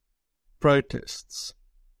protests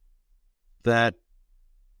that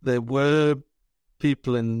there were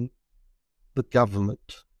people in the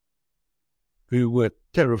government who were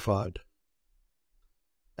terrified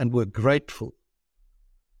and were grateful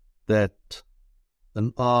that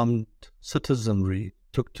an armed citizenry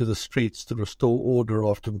took to the streets to restore order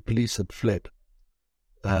after the police had fled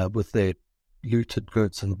with their looted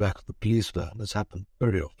goods in the back of the police van. This happened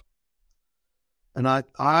very often.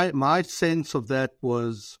 And my sense of that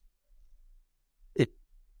was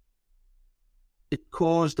it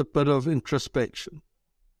caused a bit of introspection.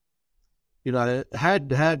 Had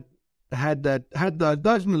those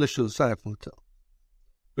militias safe until,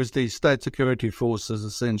 because the state security forces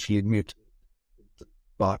essentially mutinied,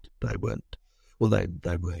 but they weren't. Well,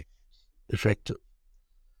 they were effective.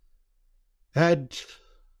 Had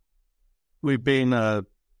we been a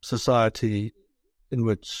society in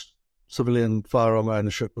which civilian firearm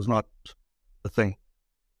ownership was not a thing,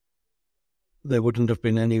 there wouldn't have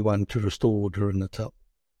been anyone to restore order in Natal.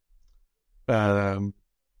 And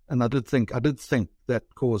I did think that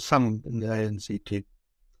caused some in the ANC too.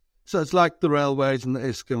 So it's like the railways and the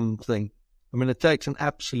Eskom thing. I mean, it takes an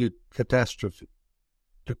absolute catastrophe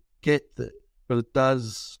to get there, but it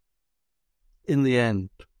does, in the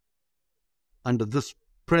end, under this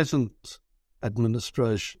present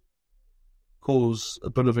administration, cause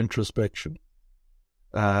a bit of introspection,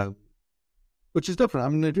 which is different. I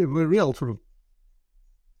mean, if we're a real sort of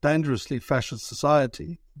dangerously fascist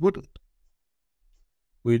society, wouldn't.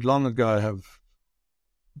 We'd long ago have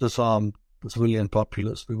disarmed the civilian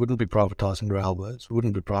populace. We wouldn't be privatising railways. We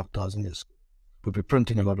wouldn't be privatising this. We'd be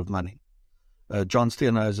printing a lot of money. John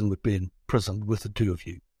Steenhuisen would be in prison with the two of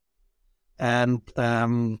you. And,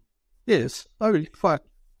 yes, quite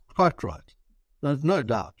right. There's no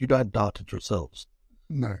doubt. You don't doubt it yourselves.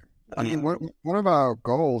 No. I mean, one of our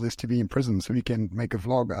goals is to be in prison so we can make a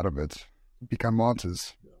vlog out of it, become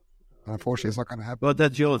martyrs. Unfortunately, it's not going to happen. Well,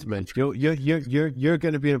 that's yours, man. You're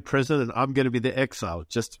going to be in prison, and I'm going to be the exile.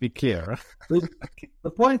 Just to be clear.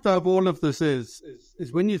 The point of all of this is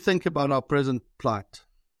when you think about our present plight,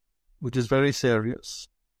 which is very serious,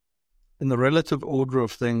 in the relative order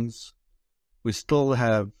of things, we still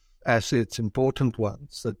have assets, important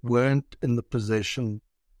ones, that weren't in the possession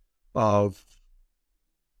of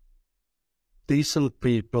decent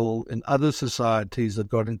people in other societies that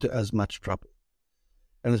got into as much trouble.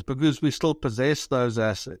 And it's because we still possess those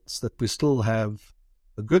assets that we still have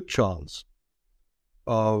a good chance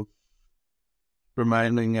of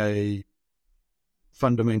remaining a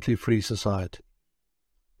fundamentally free society.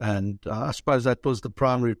 And I suppose that was the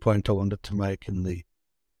primary point I wanted to make in the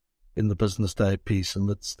Business Day piece, and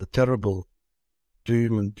it's the terrible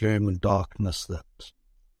doom and gloom and darkness that's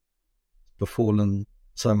befallen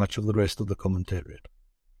so much of the rest of the commentariat.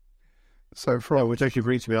 So, which actually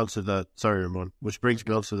brings me on to which brings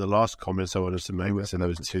me on to the last comments I wanted to make. So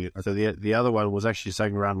those two. So the other one was actually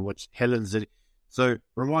saying around what Helen's did. So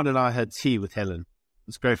Ramon and I had tea with Helen.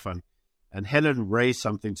 It's great fun. And Helen raised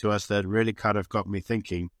something to us that really kind of got me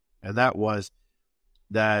thinking. And that was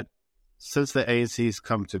that since the ANC's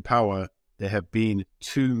come to power, there have been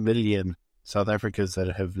 2 million South Africans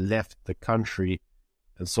that have left the country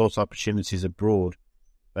and sought opportunities abroad.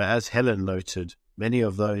 But as Helen noted, many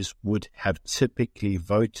of those would have typically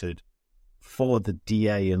voted for the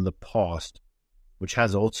DA in the past, which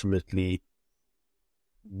has ultimately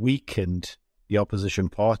weakened the opposition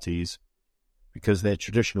parties because their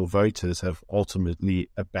traditional voters have ultimately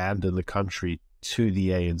abandoned the country to the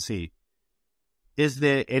ANC. Is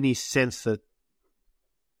there any sense that,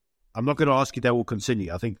 I'm not going to ask you that will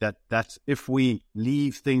continue. I think that's if we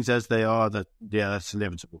leave things as they are, that's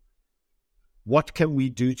inevitable. What can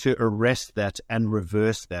we do to arrest that and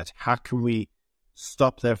reverse that? How can we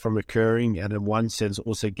stop that from occurring and in one sense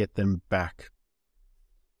also get them back?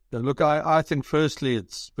 Now, look, I think firstly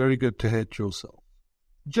it's very good to hedge yourself.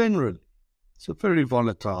 Generally, it's a very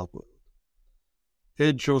volatile world.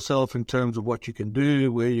 Hedge yourself in terms of what you can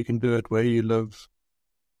do, where you can do it, where you live,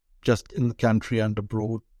 just in the country and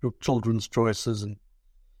abroad, your children's choices, and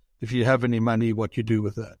if you have any money, what you do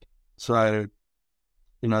with that. So,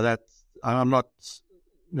 I'm not,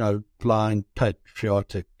 blind,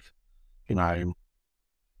 patriotic,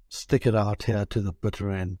 stick it out here to the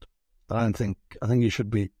bitter end. I think you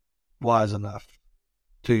should be wise enough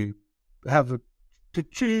to to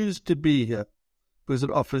choose to be here because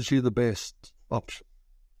it offers you the best option.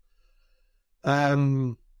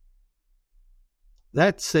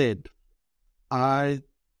 That said, I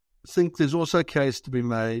think there's also a case to be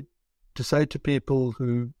made to say to people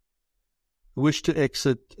who wish to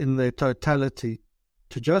exit in their totality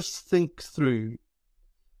to just think through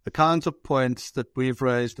the kinds of points that we've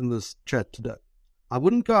raised in this chat today. I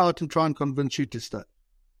wouldn't go out and try and convince you to stay,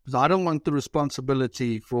 because I don't want the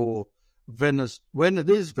responsibility for Venezuela, when it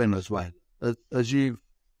is Venezuela, as you've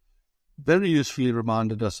very usefully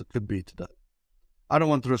reminded us it could be today. I don't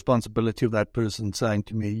want the responsibility of that person saying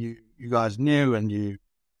to me, you guys knew and you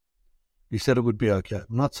said it would be okay.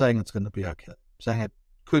 I'm not saying it's going to be okay. I'm saying it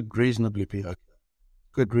could reasonably be okay.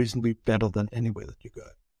 Could reasonably be better than anywhere that you go.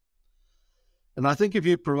 And I think if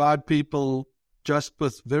you provide people just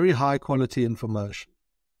with very high quality information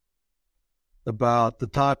about the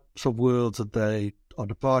types of worlds that they are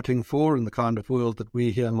departing for and the kind of world that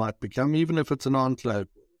we here might become, even if it's an enclave,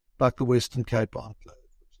 like the Western Cape enclave,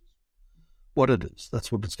 which is what it is.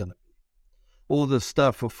 That's what it's going to be. All this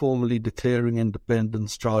stuff of formally declaring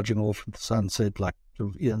independence, charging off into the sunset like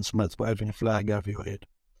Ian Smith waving a flag over your head.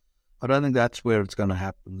 I don't think that's where it's going to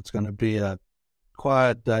happen. It's going to be a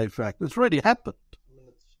quiet day fact. It's already happened.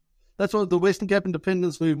 That's why the Western Cape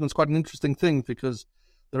independence movement is quite an interesting thing, because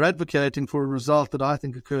they're advocating for a result that I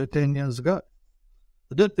think occurred 10 years ago.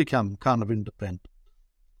 They did become kind of independent.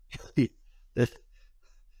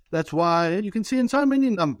 That's why you can see in so many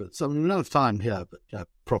numbers. I mean, we don't have time here, but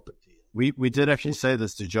property. We did actually say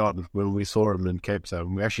this to John when we saw him in Cape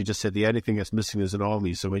Town. We actually just said the only thing that's missing is an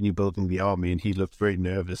army. So when you're building the army, and he looked very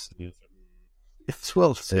nervous. It's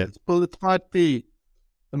well said. Well, it might be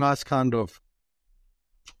a nice kind of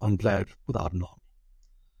enclave without an army.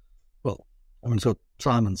 Well, I mean, so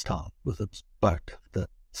Simon's Town with its boat that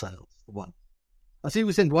sails, the one. I see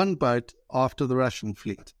we sent one boat after the Russian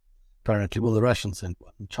fleet, apparently. Well, the Russians sent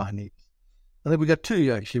one, the Chinese. And then we got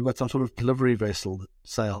two, actually. We got some sort of delivery vessel that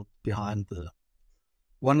sailed behind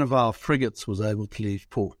one of our frigates was able to leave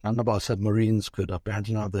port. None of our submarines could.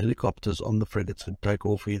 Apparently, none of the helicopters on the frigates could take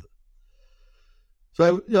off either.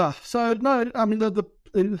 So, yeah. So, no, I mean, the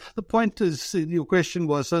the point is, your question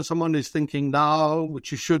was, so someone is thinking now,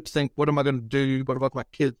 which you should think, what am I going to do? What about my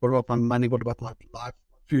kids? What about my money? What about my life, my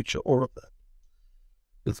future? All of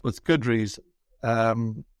that. With good reason.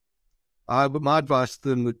 My advice to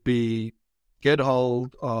them would be get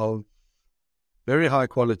hold of very high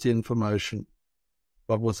quality information,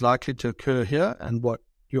 what was likely to occur here and what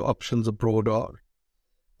your options abroad are.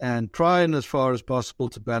 And try and as far as possible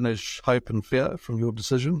to banish hope and fear from your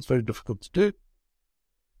decision. It's very difficult to do.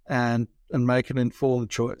 And make an informed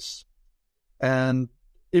choice. And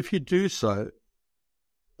if you do so,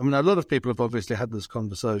 I mean, a lot of people have obviously had this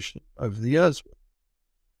conversation over the years.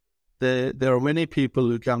 There are many people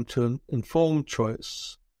who come to an informed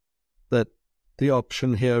choice that the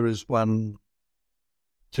option here is one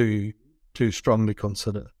to strongly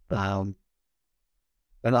consider. And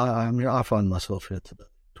I find myself here today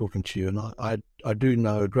talking to you, and I do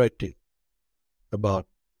know a great deal about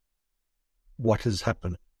what is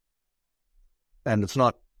happening. And it's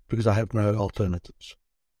not because I have no alternatives.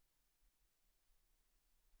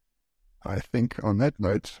 I think on that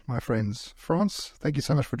note, my friends, Frans, thank you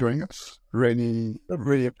so much for joining us. Really a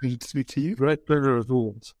pleasure to speak to you. Great pleasure as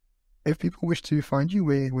always. If people wish to find you,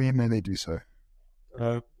 where may they do so?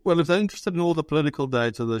 Well, if they're interested in all the political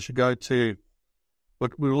data, they should go to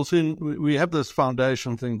what we have this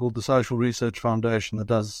foundation thing called the Social Research Foundation that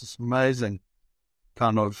does this amazing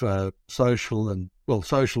kind of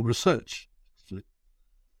social research.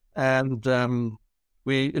 And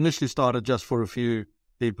we initially started just for a few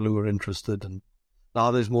people who were interested, and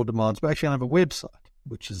now there's more demands. We actually have a website,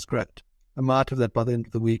 which is great. I might have that by the end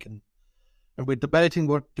of the week, and we're debating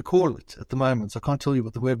what to call it at the moment, so I can't tell you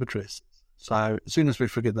what the web address is. So as soon as we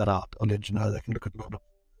figure that out, I'll let you know. They can look at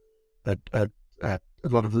a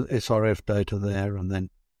lot of the SRF data there, and then,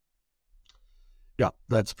 yeah,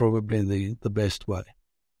 that's probably the best way.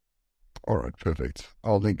 All right, perfect.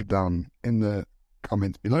 I'll link it down in the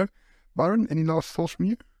comments below. Byron, any last thoughts from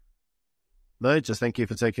you? No, just thank you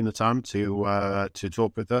for taking the time to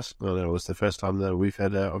talk with us. Well, it was the first time that we've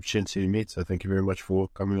had an opportunity to meet, so thank you very much for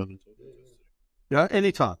coming on. Yeah,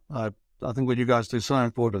 anytime. I think what you guys do is so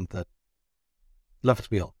important that love to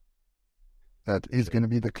be on. That is going to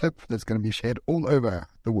be the clip that's going to be shared all over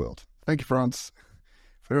the world. Thank you, Frans.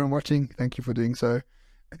 For everyone watching, thank you for doing so.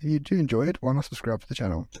 If you do enjoy it, why not subscribe to the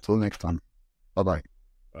channel? Until next time. Bye-bye.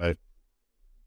 Bye.